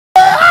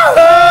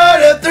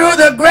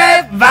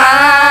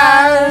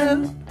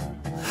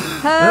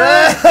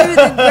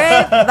the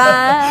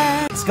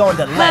grapevine. It's going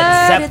to Led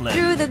Heard Zeppelin. it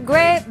through the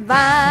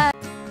grapevine.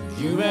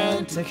 You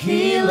and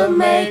tequila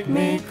make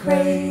me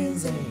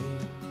crazy.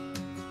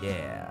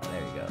 Yeah,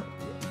 there you go.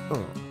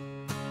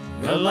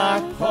 Yeah. You're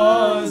like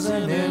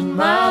poison in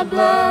my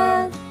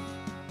blood.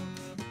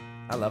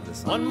 I love this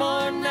song. One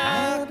more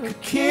night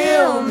could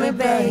kill me,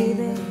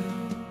 baby.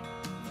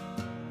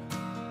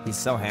 He's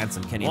so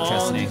handsome, Kenny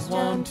Chesney.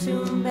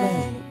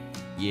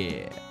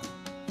 Yeah.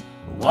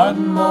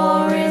 One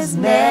more is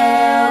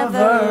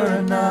never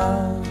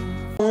enough.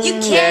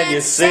 You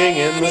can't sing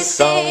in the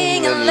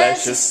song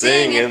unless you're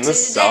singing the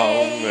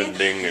song.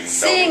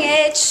 Sing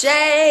it,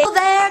 Shay.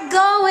 They're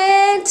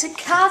going to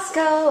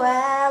Costco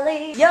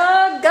Alley.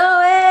 You're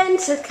going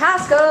to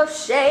Costco,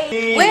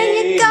 Shay. When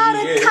you go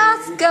to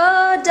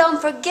Costco, don't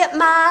forget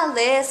my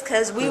list,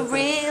 'cause we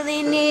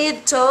really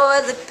need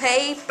toilet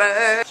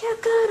paper.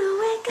 You're gonna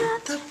wake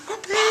up the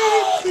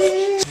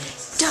baby.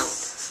 Don't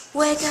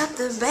wake up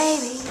the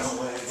baby. Don't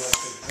wake up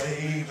the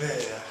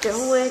baby.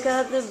 Don't wake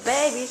up the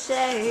baby,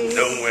 Shay.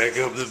 Don't wake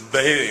up the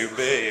baby.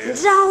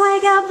 Don't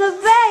wake up the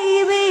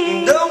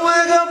baby. Don't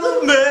wake up the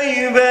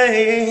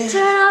baby.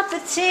 Turn off the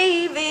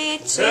TV.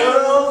 Turn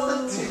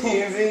off the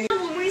TV.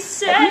 We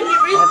said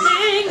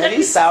everything that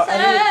we said.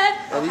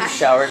 Have you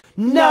showered?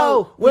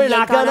 No, we're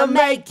not gonna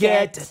make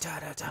it.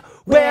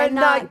 We're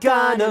not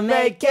gonna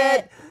make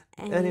it.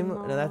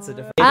 Anymore. No, that's a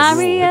different.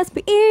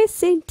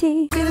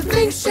 R-E-S-P-E-C-T. The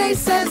things Shay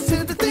says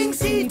to the things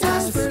he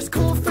does for his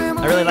cool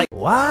family. I really like.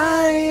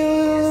 Why are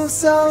you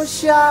so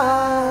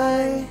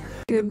shy?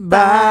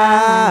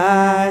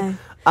 Goodbye.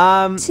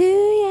 To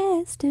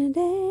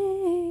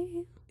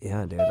yesterday.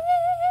 Yeah, dude.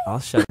 I'll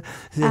shut.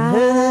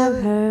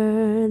 I've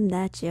heard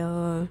that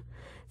you're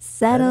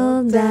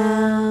settled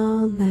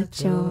down,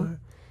 that you're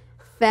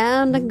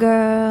found a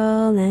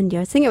girl, and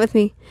you're, sing it with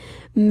me,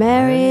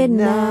 married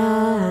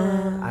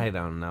now. I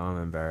don't know. I'm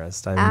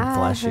embarrassed. I'm I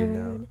flashing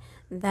now. heard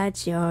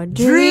that your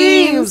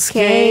Dreams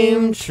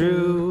came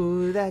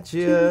true. That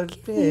your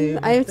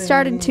I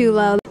started too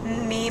low.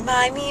 Me,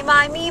 my, me,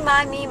 my, me,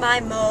 my, me, my,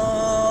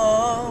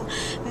 mo.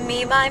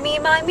 Me, my, me,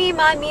 my, me,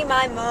 my, me,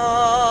 my,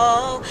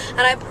 mo.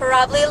 And I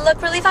probably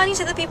look really funny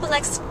to the people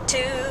next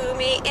to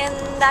me in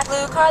that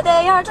blue car.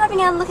 They are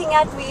driving and looking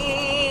at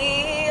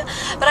me.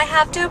 But I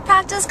have to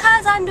practice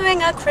 'cause I'm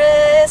doing a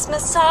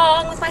Christmas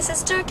song with my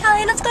sister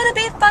Kelly, and it's gonna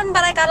be fun,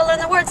 but I gotta learn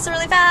the words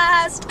really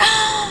fast.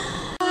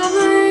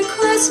 Every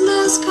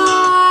Christmas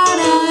card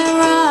I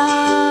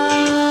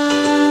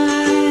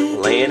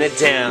write, Laying it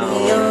down.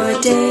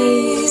 your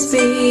days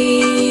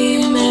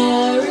be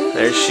merry.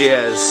 There she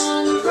is.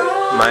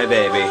 My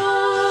baby.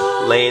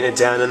 Laying it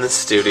down in the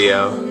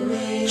studio.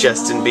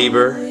 Justin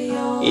Bieber,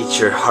 eat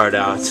your heart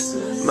out.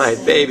 My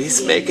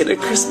baby's making a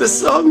Christmas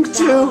song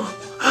too.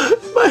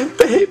 My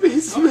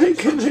baby's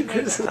making a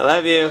Christmas. I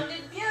love you.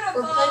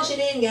 We're punching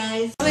in,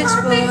 guys.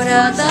 Switchboard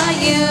of the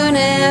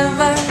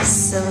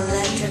universe,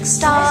 electric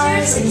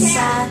stars and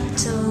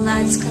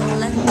satellites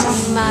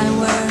collecting my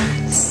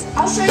words.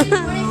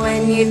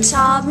 When you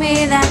taught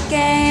me that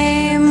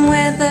game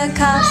with a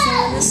cuff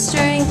and a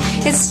string,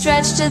 it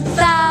stretched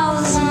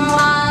 1,000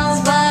 miles,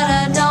 but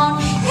I don't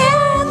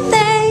hear a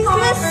thing.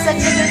 Listen,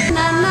 and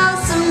I know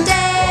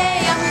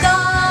someday I'm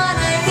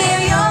gonna hear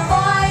your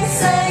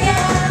voice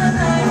again.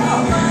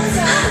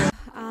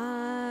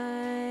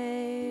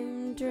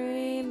 I'm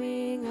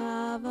dreaming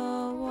of a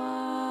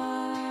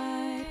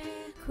white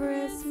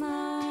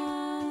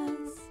Christmas,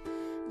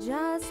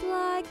 just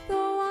like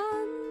the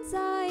ones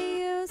I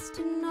used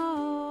to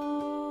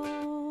know.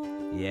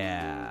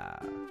 Yeah.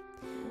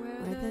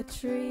 Where the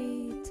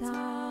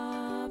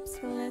treetops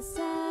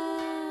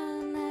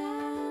glisten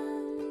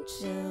and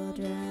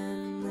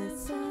children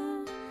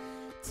listen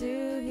to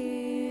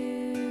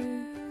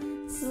hear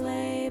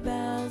sleigh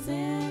bells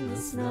in the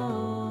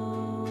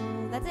snow.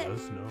 That's it.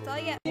 That's all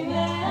you get.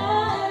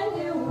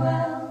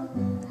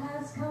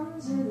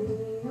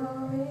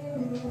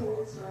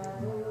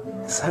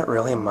 Is that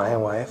really my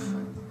wife?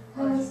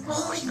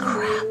 Holy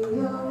crap.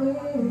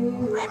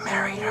 I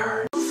married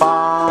her.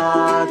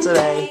 For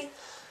today,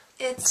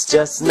 it's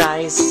just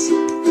nice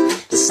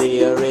to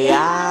see a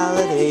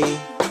reality.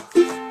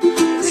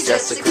 It's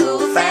just a cool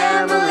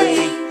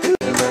family.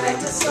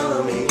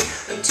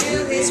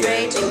 To his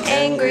raging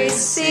angry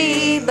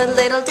sea, but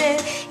little did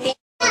he know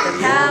the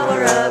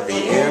power of the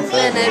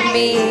infinite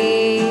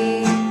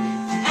me.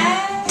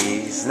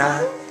 He's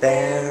not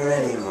there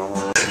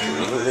anymore.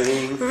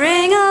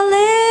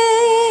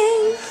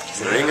 Ring-a-ling,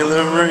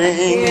 Ring-a-ling-ring.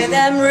 hear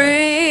them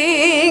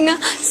ring.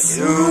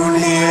 Soon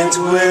it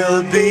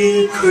will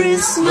be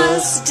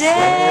Christmas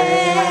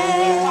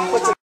Day.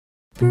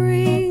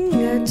 Bring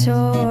a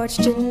torch,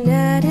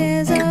 Jeanette,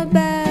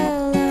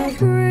 Isabella.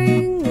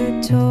 Bring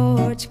a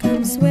torch,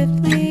 come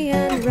swiftly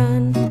and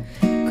run.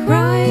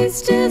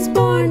 Christ is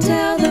born,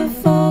 tell the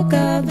folk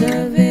of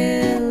the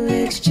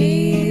village.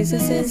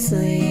 Jesus is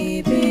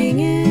sleeping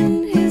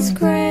in his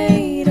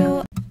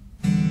cradle.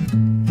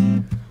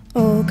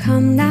 Oh,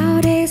 come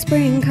thou day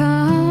spring,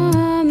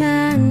 come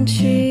and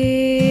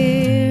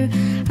cheer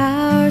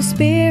our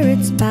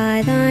spirits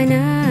by thine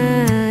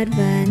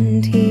advent.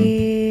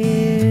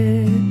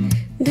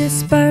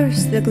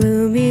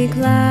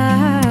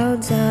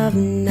 of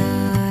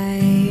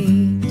night,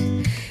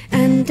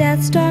 and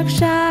death's dark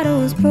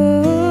shadows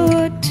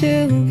put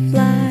to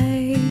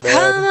flight.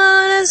 Come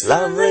on, it's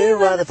Lovely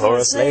weather for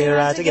a sleigh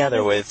ride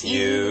together with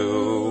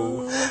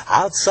you.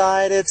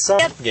 Outside it's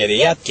up,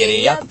 giddy up,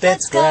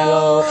 it's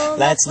glow.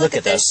 Let's look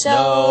at the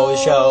snow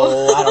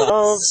show. I don't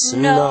know,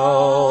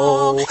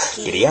 snow.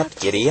 Giddy up,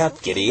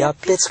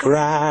 it's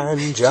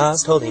grand.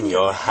 Just holding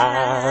your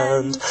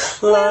hand.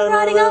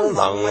 Riding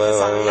along with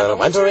a little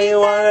wintry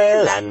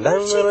wonderland.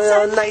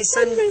 Nice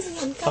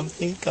and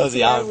comfy,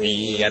 cozy are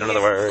we. I don't know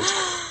the words.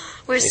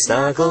 We're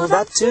Snuggled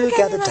up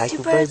together, tight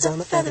two birds on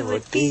the feather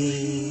would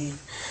be.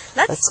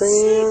 Let's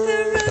sing.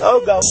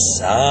 Oh, go.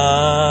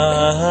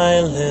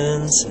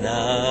 Silence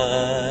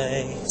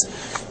night,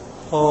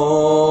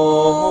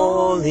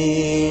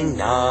 holy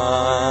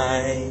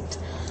night,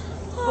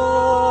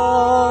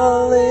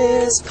 all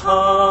is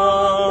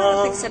calm. I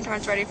don't think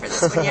Centaur's ready for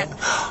this one yet.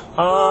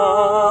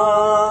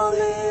 All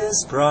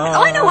is bright.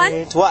 Oh, I know one.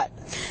 What?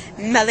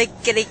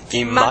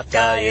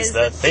 Melikiliki-maka is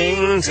the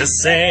thing to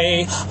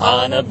say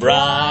on a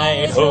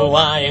bright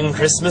Hawaiian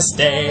Christmas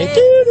day.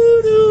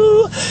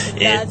 Doo-doo-doo.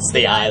 It's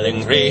the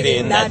island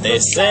greeting that they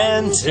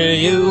send to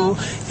you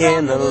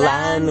in the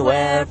land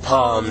where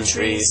palm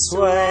trees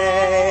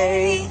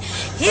sway.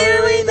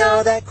 Here we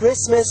know that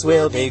Christmas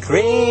will be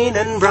green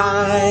and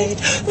bright,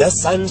 the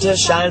sun to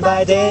shine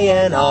by day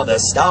and all the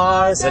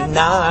stars at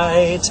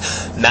night.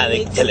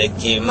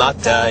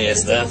 Melikiliki-maka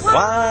is the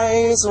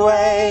wise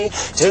way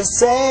to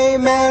say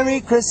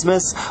Merry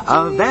Christmas,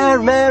 a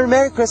very Merry,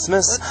 Merry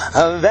Christmas,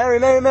 a very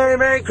Merry, Merry,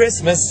 Merry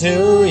Christmas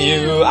to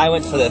you. I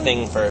went for the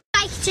thing first.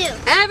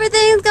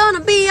 Everything's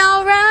gonna be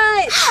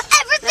alright.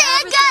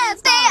 Everything's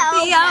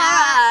gonna be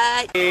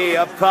alright. Be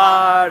a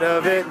part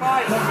of it.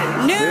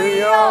 New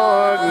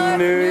York,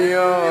 New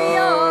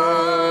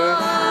York.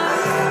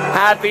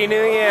 Happy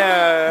New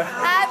Year.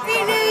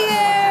 Happy New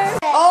Year.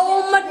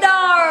 Oh, my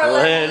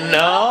darling.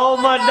 Oh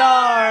my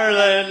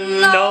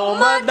darling, oh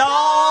my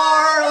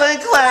darling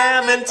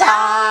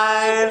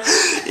Clementine,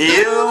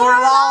 you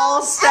will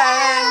all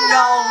stand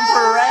on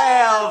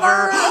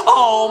forever.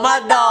 Oh my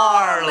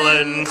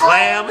darling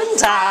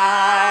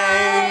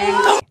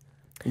Clementine.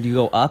 Do you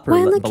go up or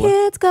When the below?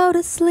 kids go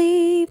to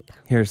sleep.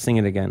 Here, sing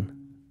it again.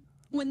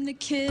 When the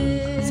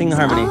kids Sing the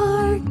harmony.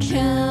 are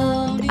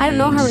counting. I don't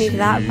know harmony to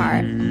that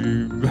part.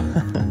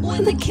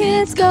 When the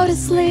kids go to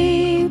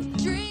sleep.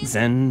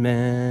 Zen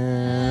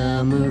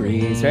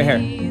memories. Right here.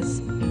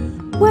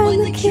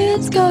 When the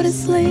kids go to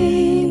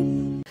sleep.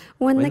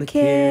 When the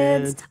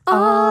kids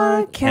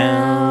are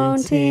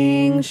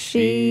counting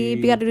sheep.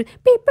 You gotta do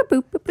beep, boop,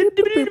 boop, boop, boop,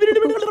 boop,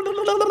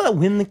 boop.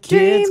 When the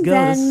kids Dreams go to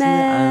and sleep.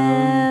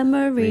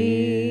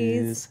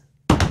 memories.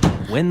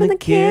 When When the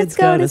kids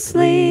go to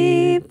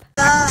sleep.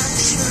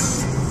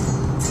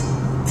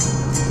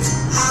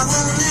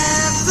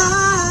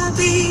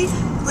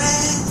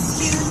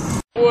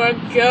 We're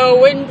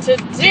going to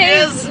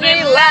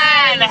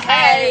Disneyland.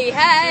 Hey,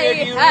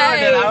 hey,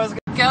 hey.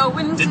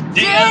 Going to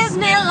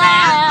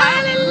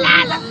Disneyland.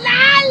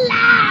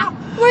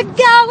 We're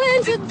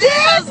going to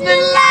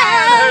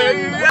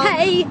Disneyland.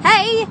 Hey,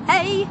 hey,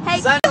 hey,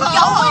 hey. We're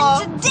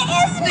going to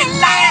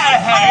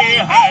Disneyland.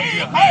 Hey, hey,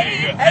 hey,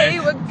 hey.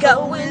 We're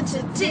going to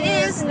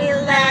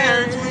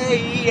Disneyland.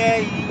 Yeah,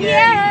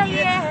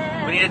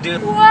 yeah. We need to do.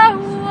 Whoa, whoa.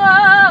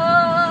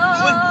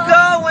 We're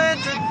going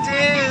to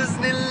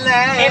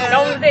Disneyland. We're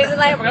going to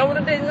Disneyland. We're going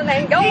to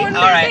Disneyland. Going to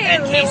All right,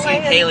 and Casey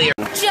and Kaylee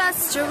are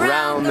just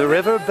around the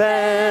river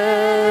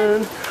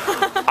bend.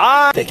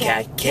 The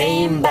cat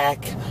came back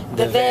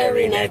the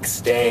very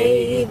next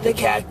day. The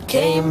cat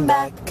came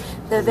back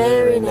the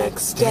very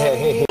next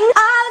day. All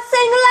the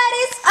single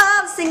ladies,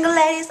 all the single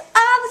ladies,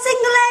 all the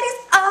single ladies,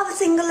 all the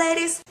single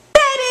ladies.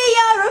 Baby,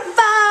 you're a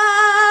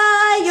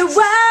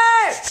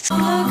firework.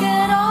 Look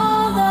at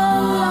all the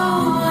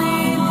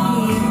lonely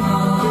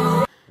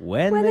people.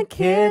 When the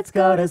kids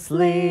go to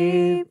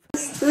sleep.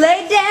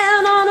 Lay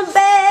down on a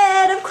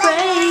bed of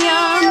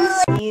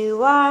crayons.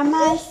 You are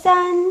my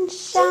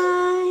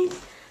sunshine,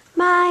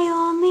 my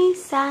only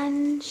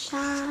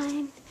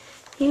sunshine.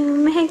 You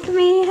make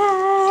me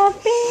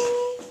happy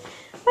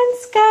when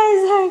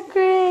skies are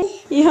gray.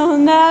 You'll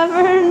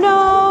never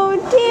know,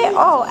 dear.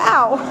 Oh,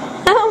 ow.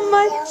 How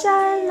much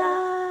I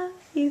love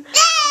you.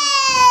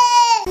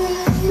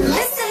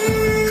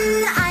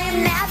 Listen, I am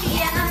Navi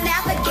and I'm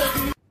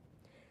navigating.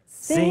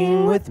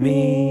 Sing with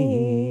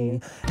me.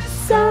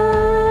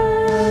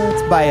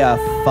 It's by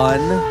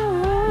Fun.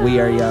 We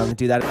Are Young.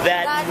 Do that.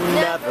 That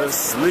never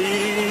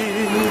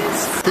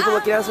sleeps. People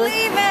looking at us.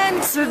 Leaving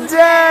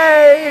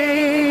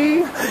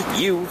Today,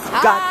 you've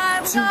got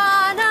I'm to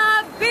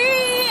gonna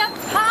be a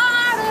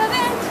part of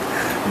it.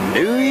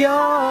 New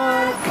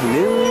York,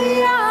 New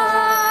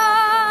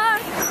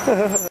York.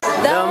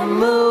 The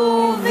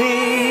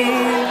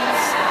movies.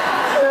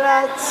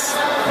 Let's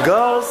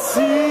go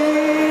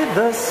see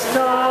the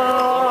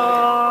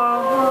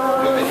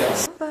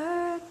stars.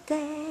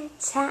 Birthday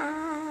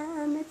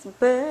time, it's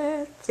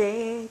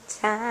birthday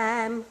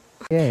time.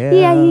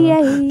 Yeah.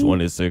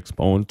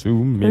 26.2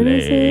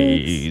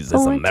 millis. It's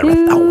a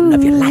marathon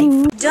of your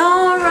life.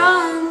 Don't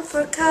run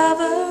for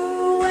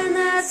cover when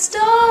that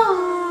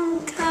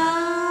storm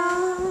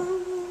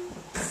comes.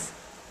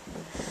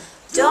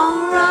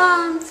 Don't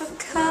run for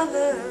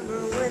cover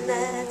when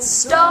that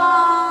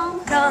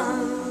storm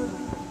comes.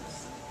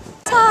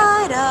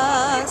 Guide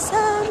us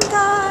and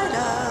guide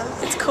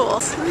us. It's cool.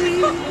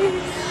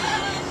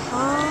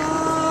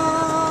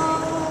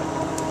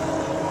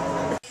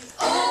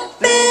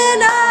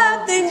 Open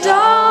up the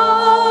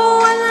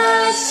door when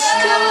the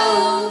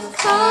storm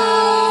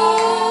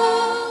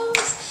comes.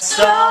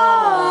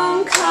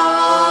 Storm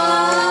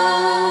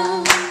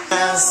comes.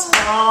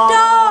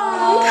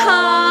 Storm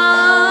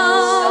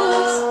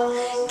comes.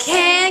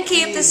 Can't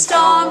keep the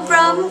storm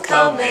from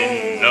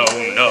coming. No,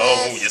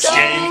 you just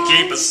can't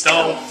keep a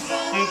storm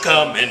from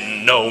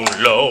coming. No,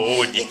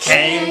 Lord, you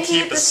can't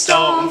keep a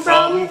storm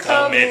from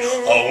coming.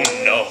 Oh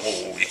no,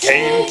 you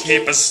can't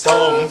keep a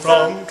storm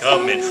from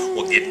coming.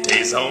 We'll get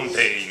days on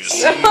days.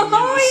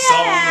 Oh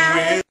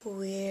yeah.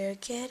 We're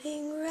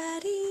getting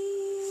ready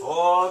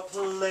For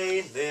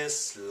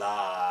playlist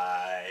live.